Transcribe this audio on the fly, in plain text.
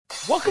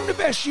Welcome to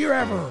Best Year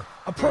Ever,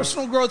 a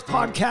personal growth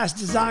podcast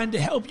designed to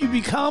help you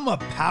become a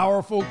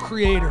powerful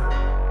creator.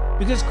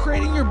 Because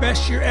creating your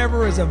best year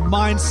ever is a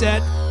mindset,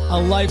 a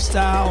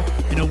lifestyle,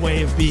 and a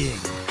way of being.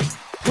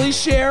 Please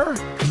share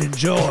and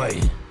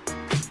enjoy.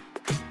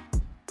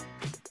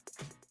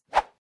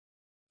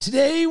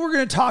 Today, we're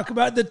going to talk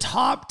about the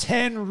top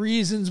 10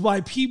 reasons why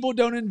people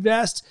don't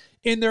invest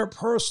in their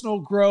personal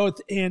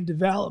growth and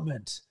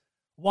development.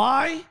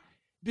 Why?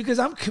 Because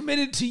I'm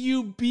committed to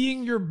you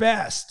being your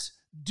best,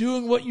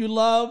 doing what you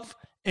love,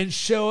 and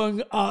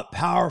showing up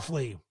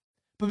powerfully.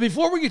 But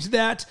before we get to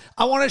that,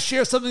 I want to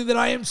share something that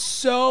I am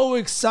so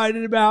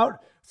excited about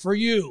for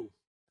you.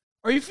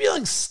 Are you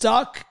feeling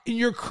stuck in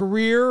your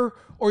career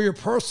or your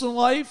personal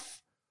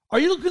life? Are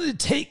you looking to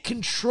take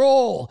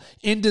control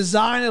and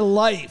design a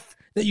life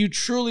that you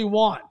truly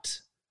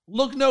want?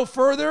 Look no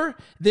further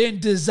than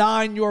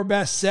Design Your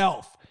Best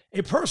Self,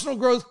 a personal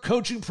growth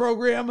coaching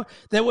program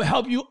that will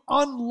help you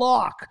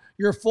unlock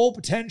your full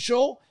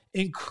potential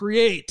and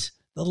create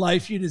the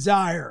life you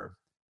desire.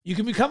 You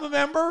can become a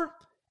member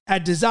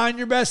at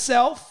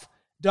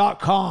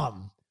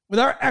designyourbestself.com. With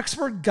our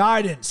expert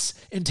guidance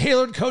and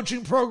tailored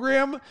coaching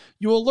program,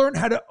 you will learn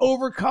how to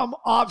overcome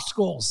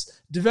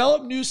obstacles,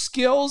 develop new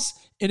skills,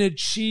 and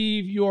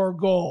achieve your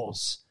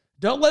goals.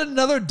 Don't let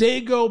another day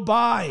go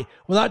by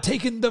without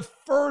taking the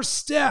first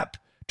step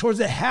towards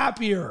a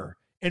happier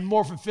and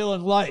more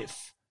fulfilling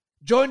life.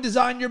 Join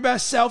Design Your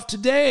Best Self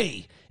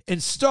today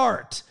and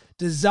start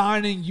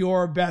designing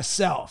your best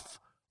self.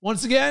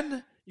 Once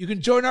again, you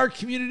can join our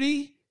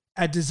community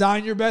at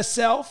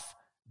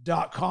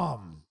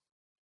designyourbestself.com.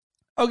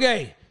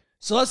 Okay,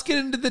 so let's get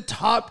into the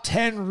top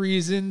 10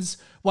 reasons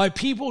why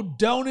people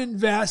don't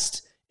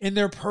invest in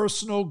their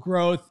personal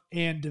growth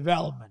and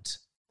development.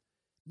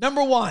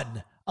 Number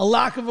one, a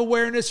lack of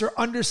awareness or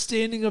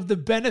understanding of the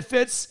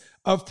benefits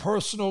of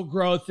personal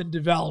growth and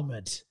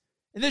development.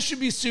 And this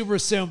should be super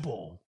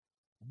simple.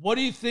 What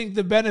do you think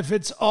the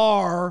benefits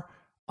are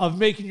of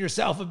making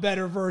yourself a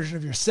better version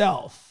of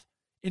yourself,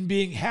 in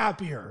being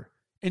happier,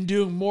 and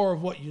doing more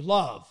of what you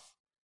love?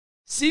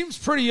 Seems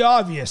pretty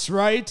obvious,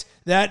 right?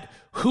 That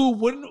who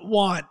wouldn't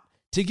want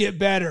to get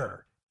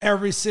better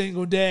every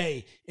single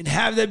day and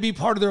have that be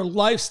part of their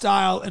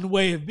lifestyle and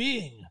way of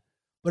being?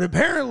 But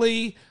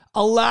apparently,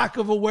 a lack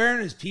of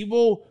awareness.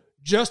 People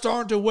just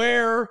aren't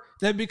aware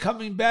that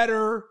becoming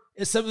better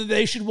is something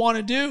they should want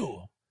to do.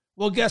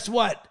 Well, guess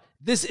what?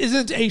 This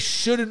isn't a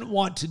shouldn't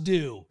want to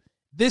do.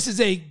 This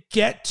is a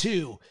get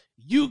to.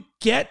 You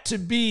get to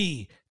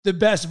be the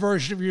best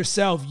version of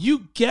yourself.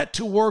 You get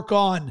to work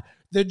on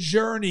the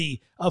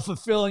journey of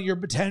fulfilling your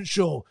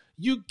potential.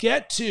 You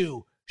get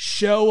to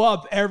show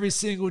up every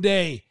single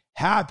day,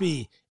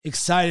 happy,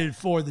 excited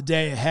for the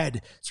day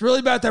ahead. It's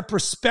really about that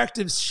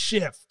perspective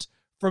shift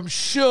from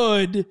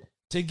should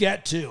to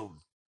get to.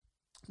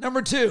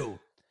 Number two,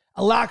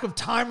 a lack of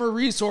time or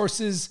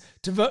resources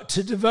to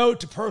devote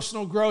to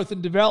personal growth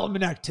and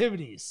development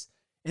activities.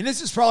 And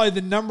this is probably the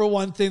number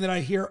one thing that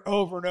I hear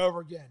over and over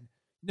again.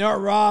 No,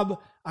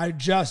 Rob, I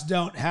just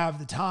don't have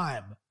the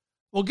time.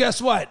 Well, guess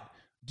what?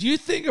 Do you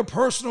think a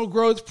personal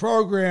growth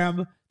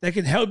program that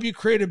can help you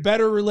create a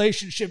better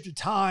relationship to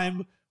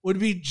time would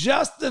be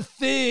just the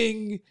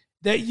thing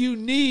that you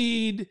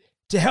need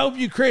to help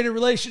you create a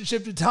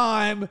relationship to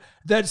time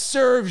that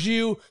serves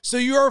you so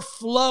you're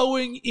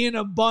flowing in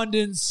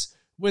abundance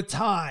with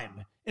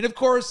time? And of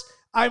course,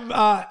 I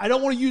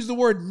don't want to use the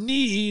word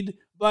need,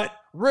 but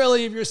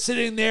really, if you're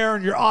sitting there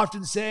and you're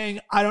often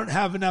saying, I don't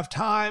have enough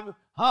time,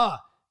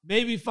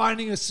 maybe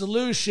finding a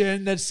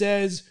solution that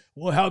says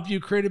will help you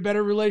create a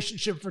better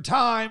relationship for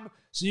time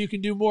so you can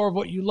do more of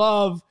what you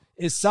love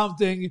is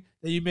something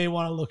that you may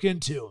want to look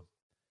into.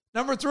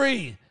 Number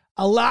three,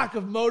 a lack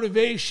of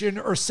motivation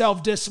or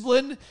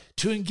self-discipline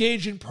to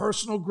engage in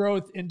personal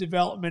growth and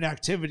development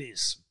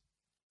activities.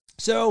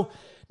 So,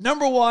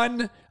 number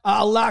one,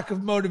 a lack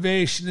of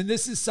motivation. And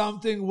this is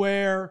something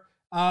where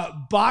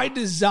by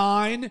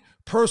design,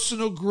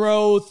 personal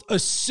growth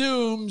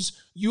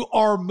assumes you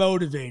are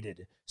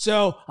motivated.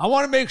 So I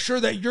want to make sure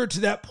that you're to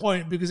that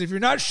point, because if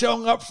you're not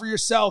showing up for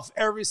yourself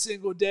every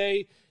single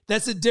day,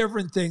 that's a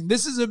different thing.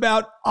 This is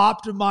about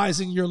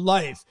optimizing your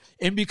life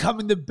and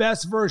becoming the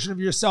best version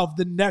of yourself,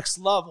 the next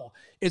level.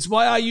 It's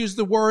why I use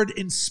the word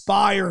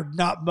inspired,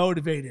 not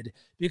motivated,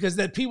 because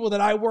the people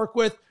that I work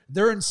with,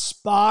 they're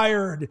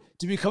inspired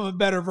to become a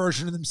better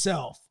version of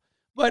themselves.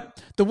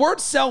 But the word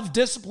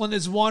self-discipline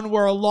is one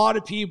where a lot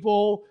of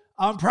people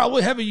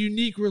probably have a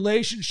unique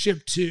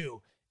relationship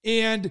to.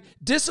 And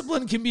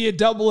discipline can be a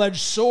double-edged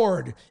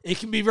sword. It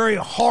can be very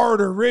hard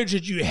or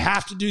rigid. You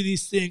have to do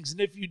these things. And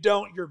if you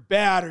don't, you're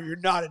bad or you're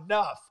not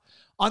enough.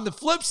 On the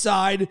flip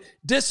side,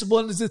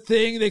 discipline is a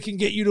thing that can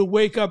get you to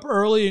wake up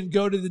early and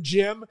go to the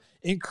gym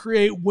and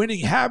create winning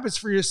habits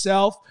for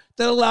yourself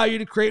that allow you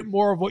to create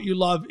more of what you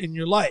love in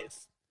your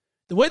life.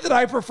 The way that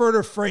I prefer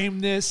to frame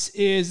this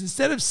is,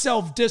 instead of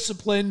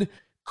self-discipline,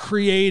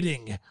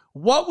 creating.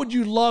 What would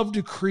you love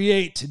to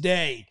create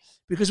today?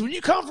 Because when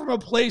you come from a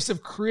place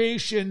of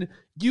creation,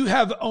 you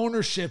have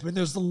ownership, and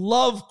there's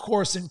love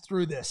coursing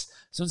through this.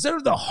 So instead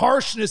of the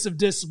harshness of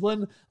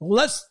discipline,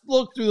 let's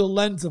look through the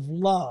lens of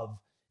love.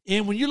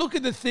 And when you look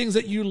at the things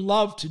that you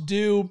love to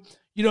do,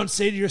 you don't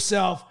say to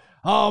yourself,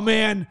 oh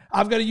man,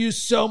 I've got to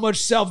use so much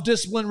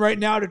self-discipline right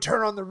now to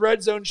turn on the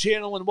Red Zone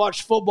channel and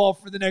watch football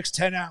for the next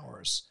 10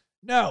 hours.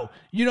 No,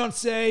 you don't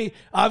say,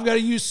 I've got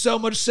to use so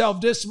much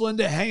self-discipline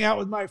to hang out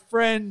with my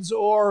friends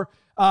or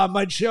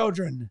my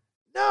children.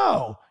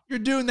 No, you're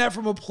doing that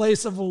from a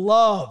place of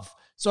love.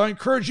 So I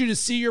encourage you to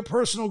see your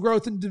personal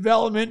growth and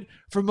development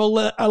from a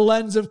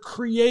lens of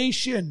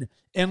creation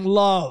and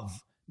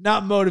love,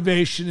 not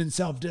motivation and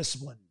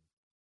self-discipline.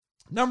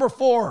 Number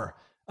 4,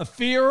 a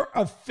fear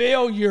of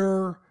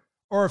failure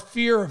or a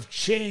fear of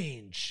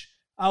change.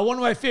 One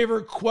of my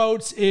favorite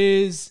quotes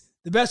is,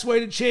 the best way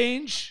to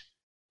change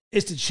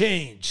is to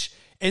change.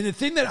 And the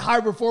thing that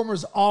high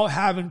performers all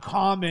have in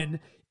common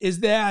is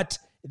that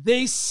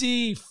they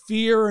see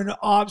fear and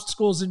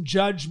obstacles and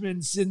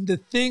judgments and the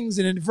things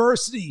and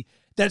adversity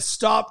that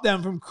stop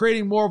them from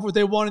creating more of what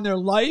they want in their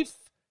life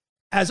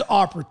as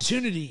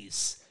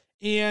opportunities.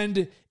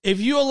 And if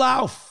you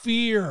allow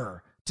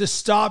fear to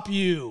stop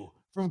you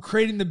from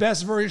creating the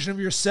best version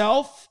of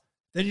yourself,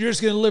 then you're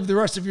just going to live the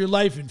rest of your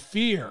life in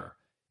fear.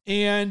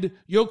 And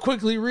you'll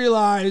quickly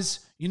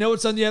realize, you know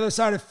what's on the other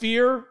side of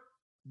fear?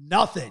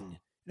 Nothing.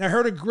 And I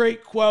heard a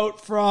great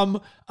quote from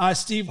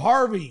Steve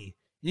Harvey.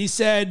 He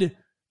said,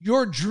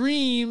 your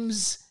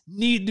dreams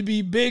need to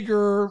be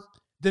bigger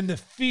than the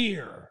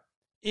fear.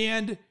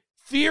 And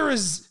fear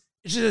is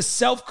just a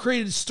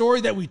self-created story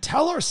that we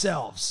tell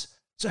ourselves.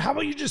 So how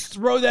about you just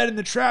throw that in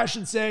the trash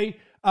and say,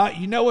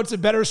 you know what's a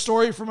better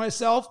story for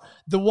myself?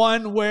 The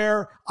one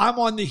where I'm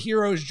on the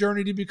hero's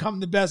journey to become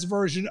the best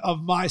version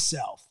of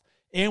myself.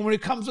 And when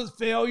it comes with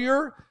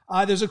failure,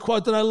 there's a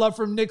quote that I love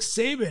from Nick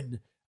Saban.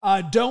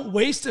 Don't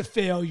waste a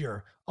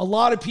failure. A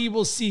lot of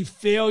people see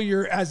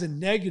failure as a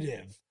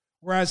negative,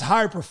 whereas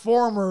high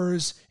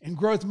performers and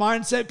growth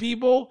mindset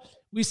people,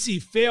 we see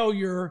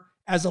failure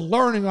as a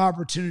learning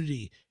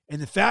opportunity. And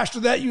the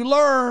faster that you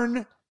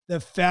learn, the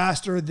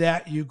faster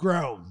that you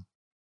grow.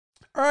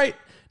 All right,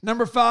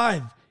 number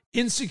 5,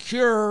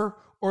 insecure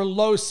or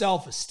low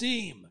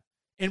self-esteem.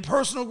 In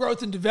personal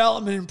growth and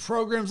development and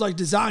programs like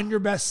Design Your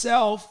Best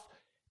Self,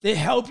 they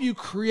help you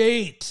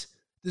create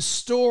the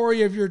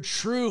story of your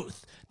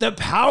truth, the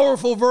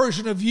powerful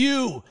version of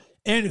you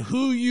and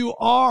who you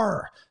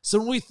are. So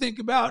when we think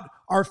about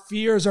our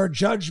fears, our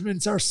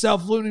judgments, our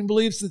self-limiting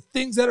beliefs, the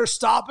things that are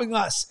stopping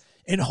us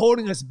and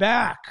holding us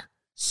back,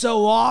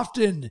 so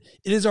often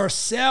it is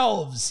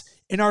ourselves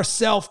and our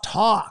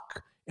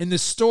self-talk and the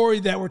story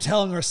that we're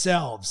telling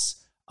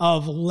ourselves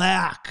of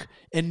lack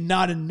and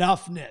not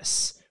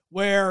enoughness,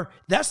 where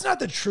that's not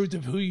the truth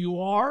of who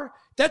you are.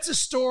 That's a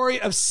story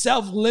of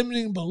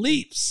self-limiting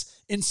beliefs.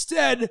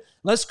 Instead,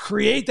 let's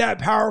create that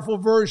powerful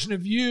version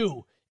of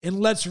you and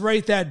let's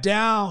write that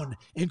down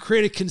and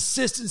create a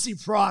consistency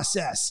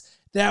process.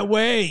 That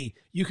way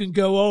you can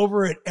go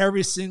over it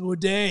every single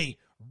day,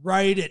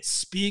 write it,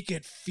 speak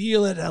it,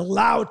 feel it,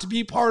 allow it to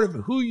be part of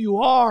who you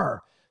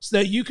are so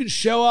that you can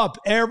show up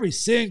every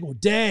single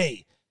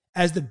day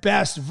as the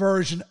best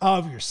version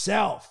of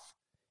yourself.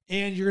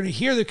 And you're going to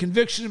hear the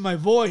conviction in my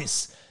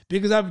voice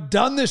because I've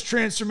done this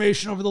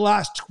transformation over the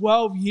last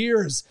 12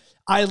 years.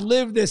 I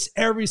live this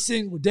every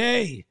single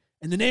day.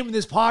 And the name of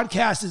this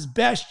podcast is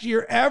Best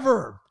Year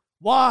Ever.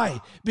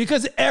 Why?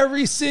 Because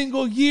every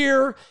single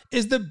year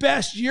is the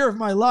best year of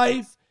my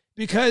life,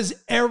 because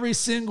every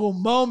single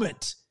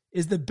moment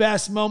is the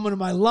best moment of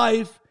my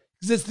life,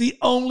 because it's the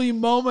only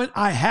moment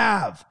I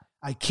have.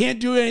 I can't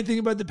do anything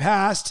about the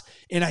past,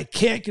 and I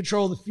can't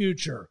control the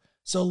future.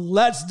 So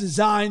let's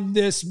design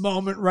this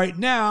moment right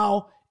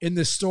now in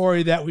the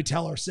story that we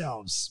tell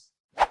ourselves.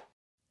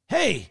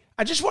 Hey,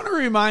 I just want to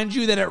remind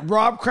you that at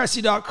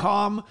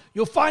robcressy.com,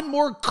 you'll find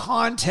more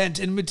content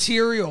and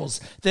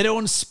materials that will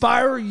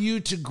inspire you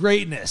to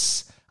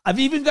greatness. I've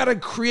even got a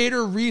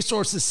creator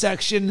resources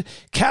section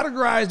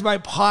categorized by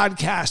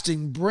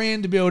podcasting,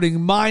 brand building,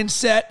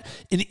 mindset,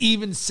 and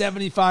even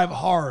 75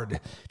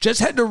 hard. Just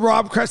head to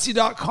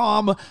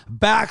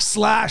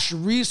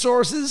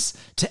robcressy.com/resources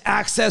to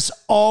access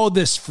all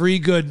this free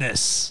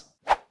goodness.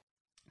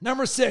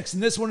 Number 6,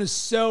 and this one is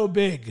so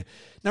big.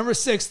 Number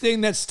 6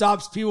 thing that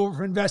stops people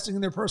from investing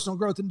in their personal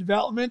growth and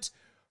development,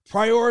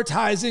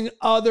 prioritizing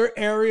other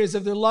areas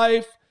of their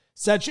life,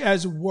 such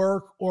as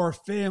work or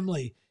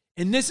family.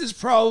 And this is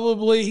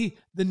probably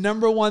the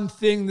number one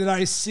thing that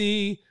I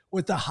see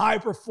with the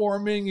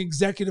high-performing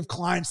executive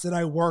clients that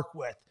I work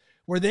with,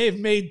 where they've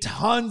made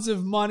tons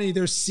of money.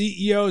 They're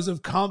CEOs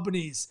of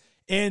companies,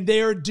 and they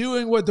are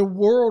doing what the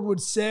world would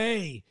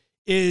say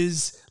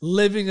is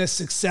living a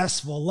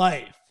successful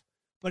life.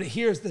 But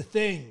here's the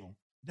thing.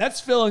 That's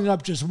filling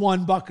up just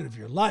one bucket of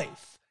your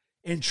life.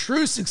 And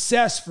true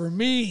success for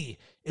me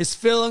is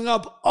filling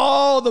up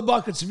all the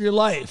buckets of your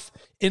life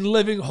and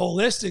living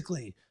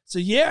holistically. So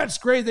yeah, it's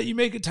great that you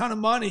make a ton of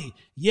money.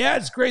 Yeah,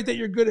 it's great that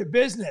you're good at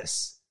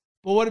business.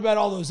 But what about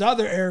all those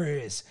other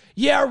areas?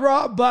 Yeah,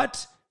 Rob,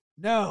 but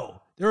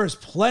no. There is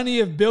plenty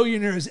of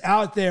billionaires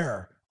out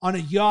there on a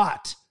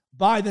yacht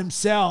by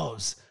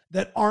themselves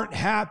that aren't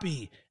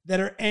happy, that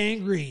are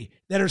angry,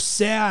 that are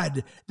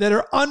sad, that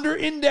are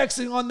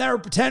under-indexing on their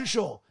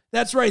potential.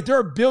 That's right. There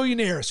are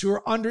billionaires who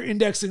are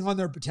under-indexing on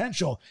their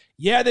potential.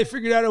 Yeah, they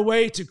figured out a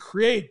way to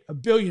create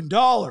 $1 billion.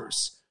 But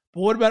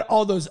what about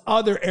all those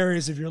other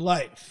areas of your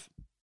life?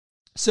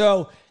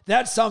 So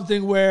that's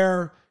something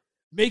where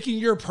making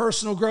your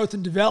personal growth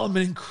and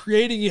development and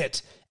creating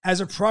it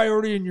as a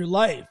priority in your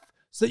life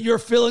so that you're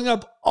filling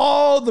up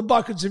all the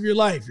buckets of your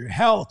life, your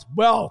health,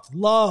 wealth,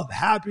 love,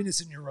 happiness,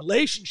 and your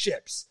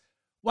relationships.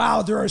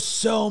 Wow, there are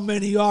so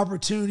many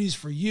opportunities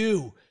for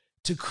you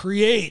to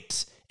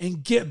create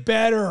and get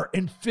better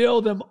and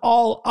fill them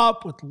all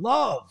up with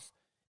love.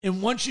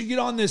 And once you get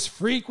on this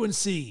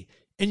frequency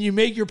and you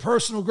make your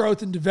personal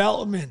growth and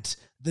development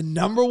the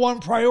number one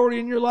priority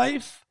in your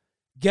life,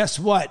 guess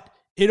what?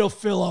 It'll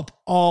fill up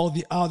all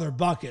the other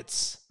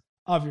buckets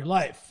of your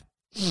life.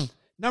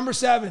 Number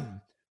 7,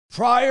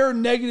 prior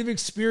negative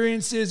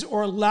experiences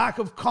or lack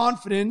of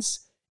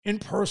confidence in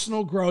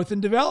personal growth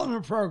and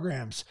development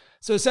programs.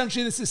 So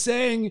essentially this is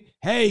saying,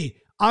 hey,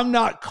 I'm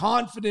not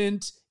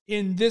confident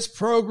in this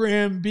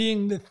program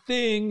being the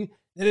thing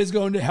that is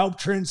going to help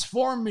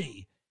transform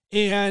me.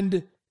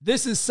 And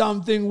this is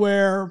something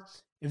where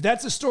if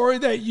that's a story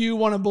that you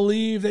want to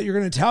believe that you're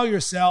going to tell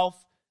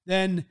yourself,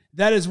 then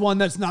that is one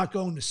that's not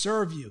going to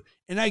serve you.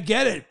 And I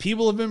get it.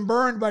 People have been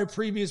burned by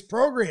previous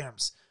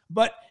programs.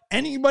 But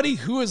anybody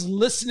who is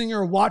listening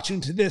or watching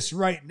to this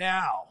right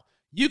now,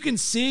 you can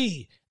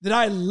see that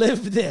I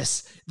live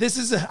this.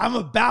 I'm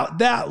about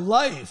that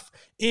life.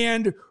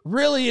 And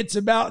really, it's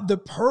about the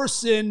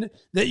person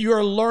that you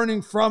are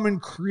learning from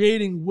and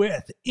creating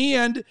with,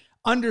 and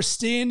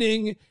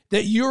understanding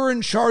that you're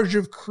in charge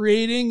of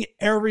creating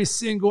every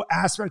single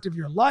aspect of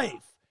your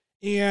life.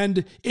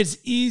 And it's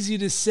easy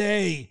to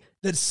say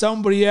that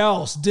somebody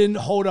else didn't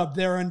hold up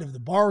their end of the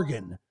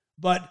bargain.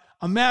 But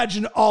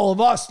imagine all of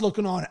us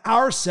looking on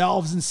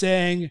ourselves and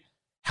saying,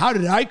 how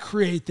did I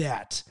create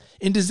that?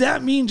 And does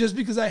that mean just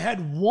because I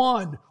had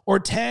 1 or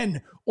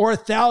 10 or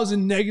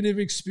 1,000 negative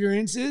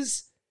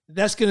experiences,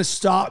 that's going to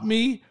stop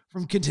me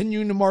from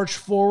continuing to march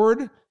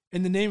forward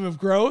in the name of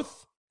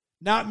growth?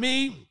 Not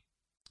me.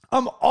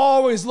 I'm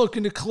always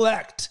looking to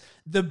collect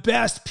the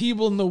best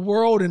people in the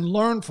world and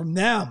learn from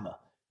them.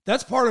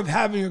 That's part of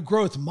having a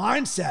growth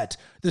mindset.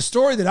 The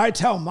story that I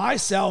tell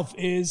myself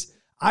is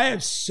I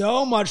have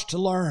so much to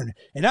learn,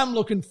 and I'm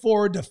looking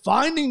forward to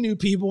finding new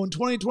people in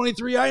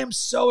 2023. I am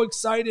so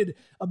excited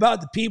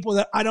about the people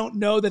that I don't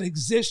know that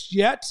exist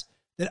yet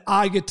that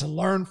I get to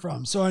learn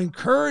from. So I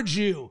encourage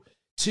you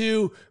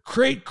to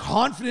create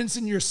confidence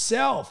in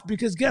yourself,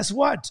 because guess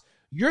what?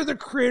 You're the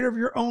creator of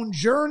your own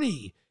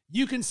journey.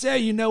 You can say,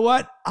 you know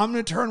what? I'm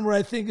going to turn what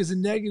I think is a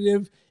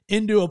negative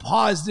into a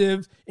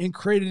positive and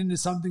create it into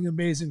something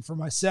amazing for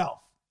myself.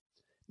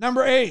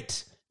 Number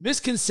 8,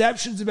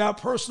 misconceptions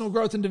about personal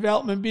growth and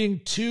development being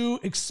too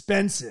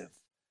expensive.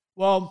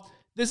 Well,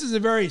 this is a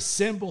very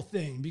simple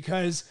thing,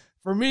 because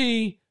for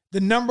me,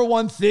 the number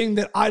one thing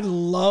that I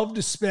love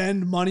to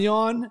spend money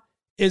on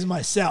is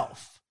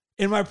myself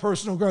in my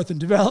personal growth and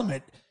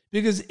development,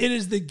 because it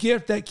is the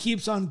gift that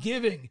keeps on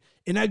giving.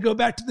 And I go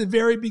back to the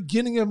very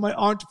beginning of my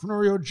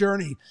entrepreneurial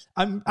journey.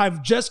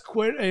 I've just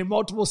quit a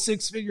multiple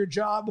 6-figure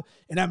job,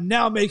 and I'm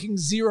now making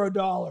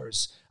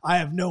 $0. I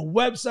have no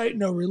website,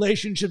 no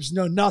relationships,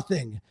 no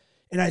nothing.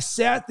 And I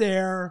sat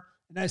there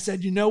and I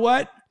said, you know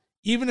what?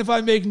 Even if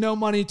I make no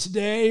money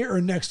today or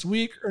next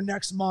week or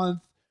next month,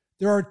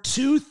 there are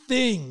 2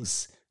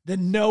 things that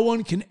no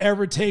one can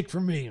ever take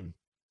from me.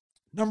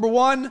 Number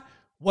 1,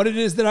 what it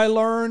is that I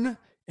learn.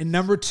 And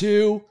number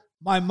 2,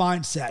 my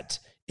mindset.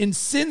 And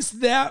since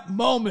that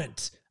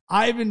moment,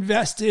 I've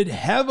invested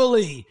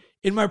heavily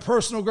in my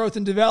personal growth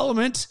and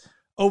development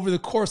over the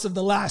course of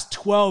the last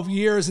 12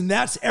 years. And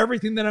that's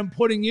everything that I'm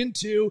putting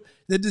into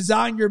the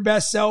Design Your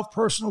Best Self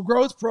personal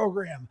growth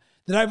program,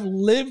 that I've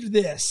lived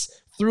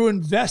this through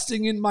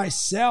investing in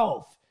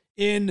myself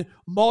in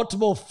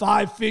multiple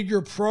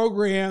 5-figure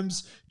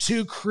programs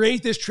to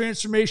create this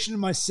transformation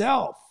in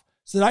myself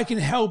so that I can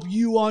help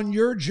you on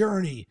your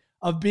journey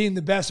of being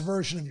the best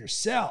version of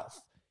yourself.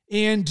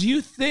 And do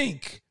you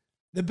think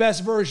the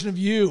best version of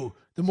you,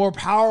 the more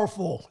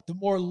powerful, the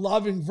more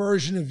loving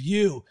version of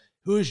you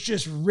who is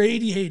just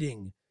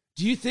radiating,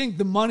 do you think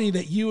the money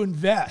that you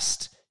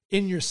invest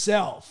in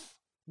yourself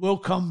will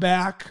come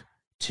back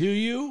to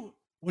you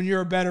when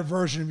you're a better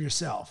version of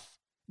yourself?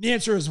 The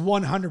answer is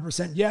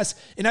 100% yes.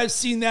 And I've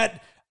seen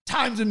that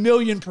times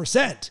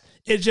 1,000,000%.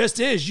 It just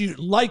is.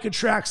 Like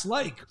attracts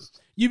like.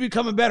 You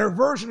become a better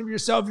version of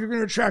yourself, you're going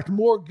to attract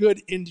more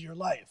good into your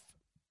life.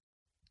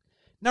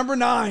 Number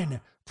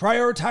 9,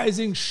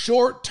 prioritizing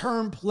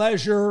short-term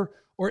pleasure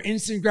or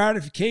instant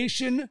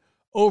gratification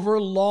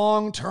over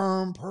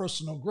long-term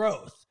personal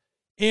growth.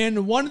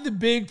 And one of the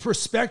big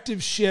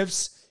perspective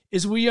shifts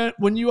is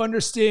when you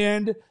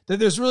understand that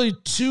there's really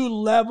 2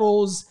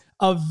 levels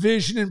of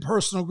vision and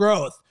personal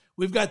growth.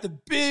 We've got the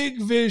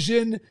big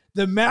vision,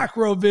 the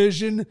macro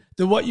vision,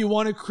 the what you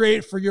want to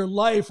create for your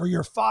life or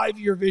your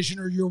 5-year vision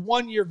or your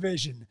 1-year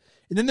vision.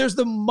 And then there's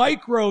the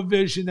micro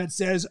vision that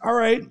says, all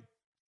right,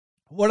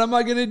 what am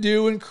I going to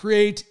do and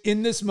create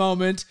in this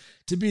moment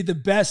to be the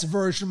best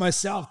version of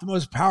myself, the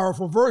most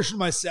powerful version of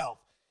myself?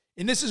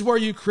 And this is where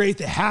you create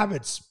the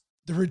habits,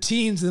 the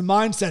routines, the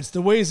mindsets,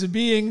 the ways of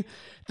being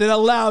that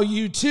allow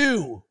you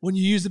to, when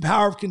you use the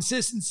power of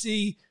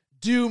consistency,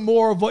 do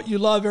more of what you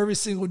love every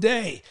single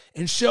day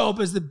and show up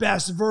as the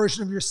best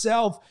version of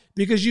yourself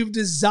because you've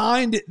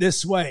designed it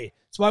this way.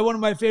 That's why one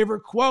of my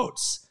favorite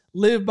quotes,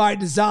 live by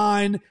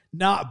design,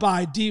 not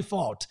by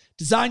default.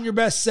 Design Your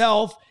Best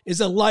Self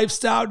is a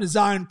lifestyle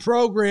design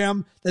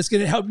program that's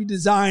going to help you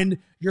design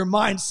your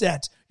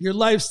mindset, your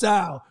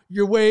lifestyle,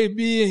 your way of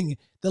being,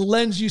 the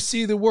lens you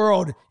see the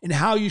world, and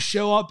how you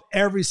show up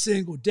every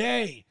single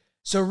day.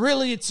 So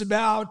really it's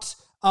about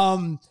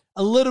a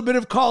little bit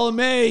of column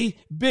A,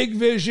 big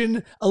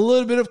vision, a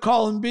little bit of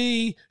column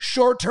B,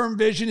 short-term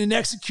vision, and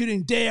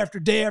executing day after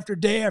day after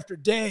day after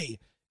day,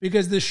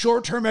 because the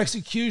short-term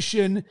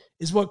execution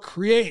is what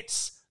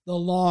creates the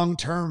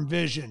long-term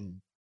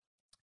vision.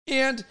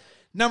 And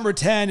number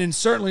 10, and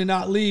certainly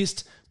not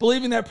least,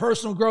 believing that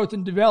personal growth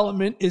and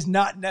development is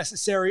not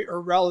necessary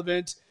or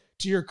relevant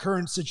to your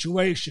current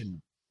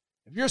situation.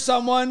 If you're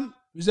someone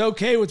who's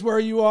okay with where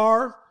you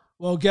are,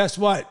 well, guess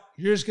what?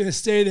 You're just going to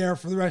stay there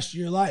for the rest of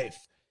your life.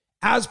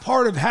 As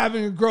part of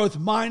having a growth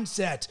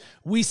mindset,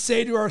 we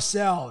say to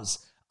ourselves,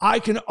 I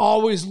can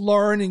always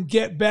learn and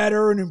get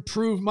better and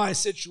improve my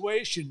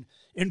situation.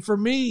 And for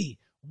me,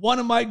 one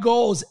of my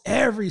goals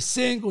every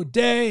single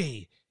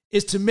day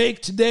is to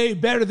make today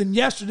better than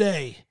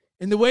yesterday.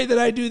 And the way that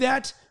I do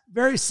that,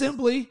 very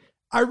simply,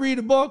 I read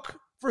a book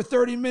for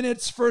 30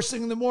 minutes first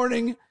thing in the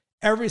morning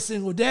every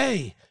single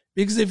day.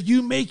 Because if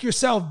you make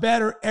yourself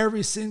better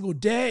every single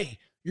day,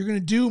 you're going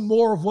to do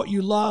more of what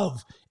you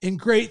love and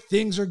great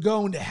things are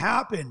going to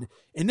happen.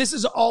 And this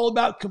is all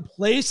about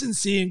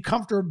complacency and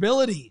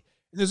comfortability.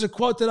 And there's a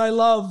quote that I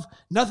love,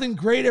 nothing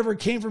great ever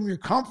came from your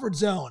comfort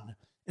zone.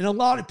 And a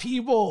lot of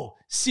people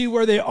see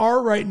where they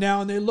are right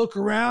now and they look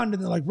around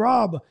and they're like,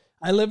 Rob,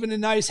 I live in a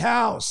nice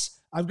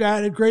house. I've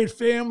got a great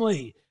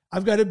family.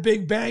 I've got a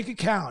big bank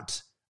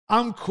account.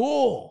 I'm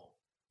cool.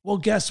 Well,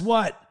 guess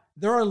what?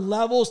 There are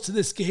levels to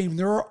this game.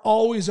 There are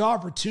always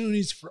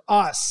opportunities for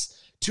us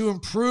to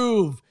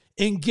improve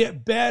and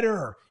get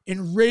better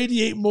and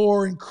radiate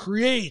more and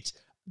create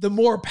the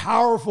more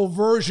powerful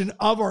version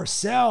of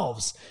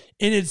ourselves.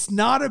 And it's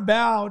not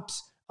about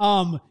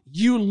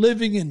you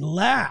living in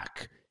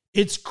lack.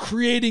 It's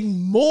creating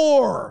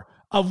more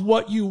of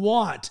what you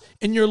want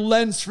in your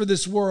lens for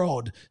this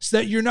world so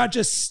that you're not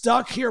just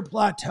stuck here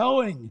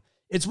plateauing.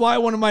 It's why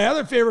one of my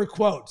other favorite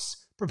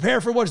quotes,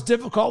 prepare for what's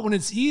difficult when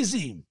it's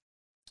easy.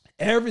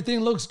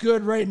 Everything looks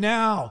good right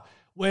now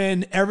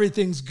when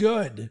everything's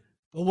good.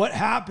 But what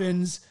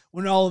happens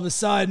when all of a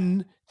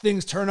sudden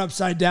things turn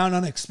upside down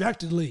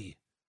unexpectedly?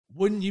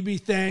 Wouldn't you be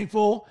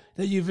thankful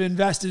that you've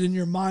invested in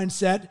your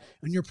mindset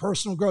and your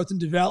personal growth and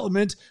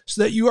development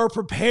so that you are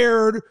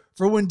prepared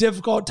for when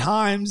difficult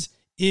times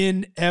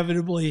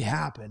inevitably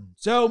happen?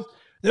 So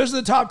those are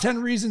the top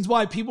 10 reasons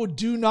why people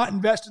do not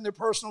invest in their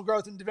personal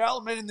growth and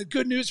development. And the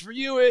good news for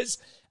you is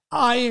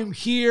I am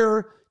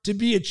here to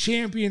be a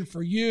champion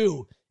for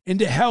you and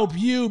to help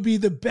you be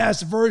the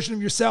best version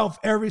of yourself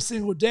every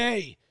single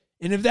day.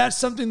 And if that's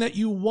something that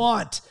you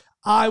want,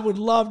 I would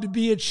love to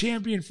be a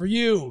champion for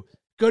you.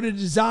 Go to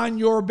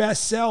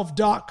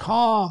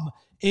designyourbestself.com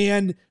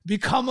and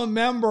become a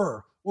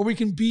member where we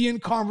can be in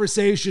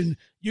conversation.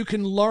 You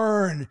can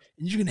learn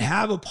and you can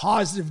have a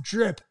positive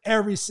drip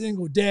every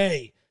single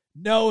day,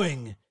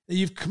 knowing that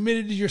you've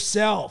committed to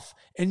yourself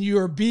and you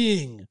are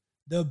being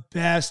the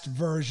best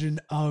version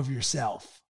of yourself.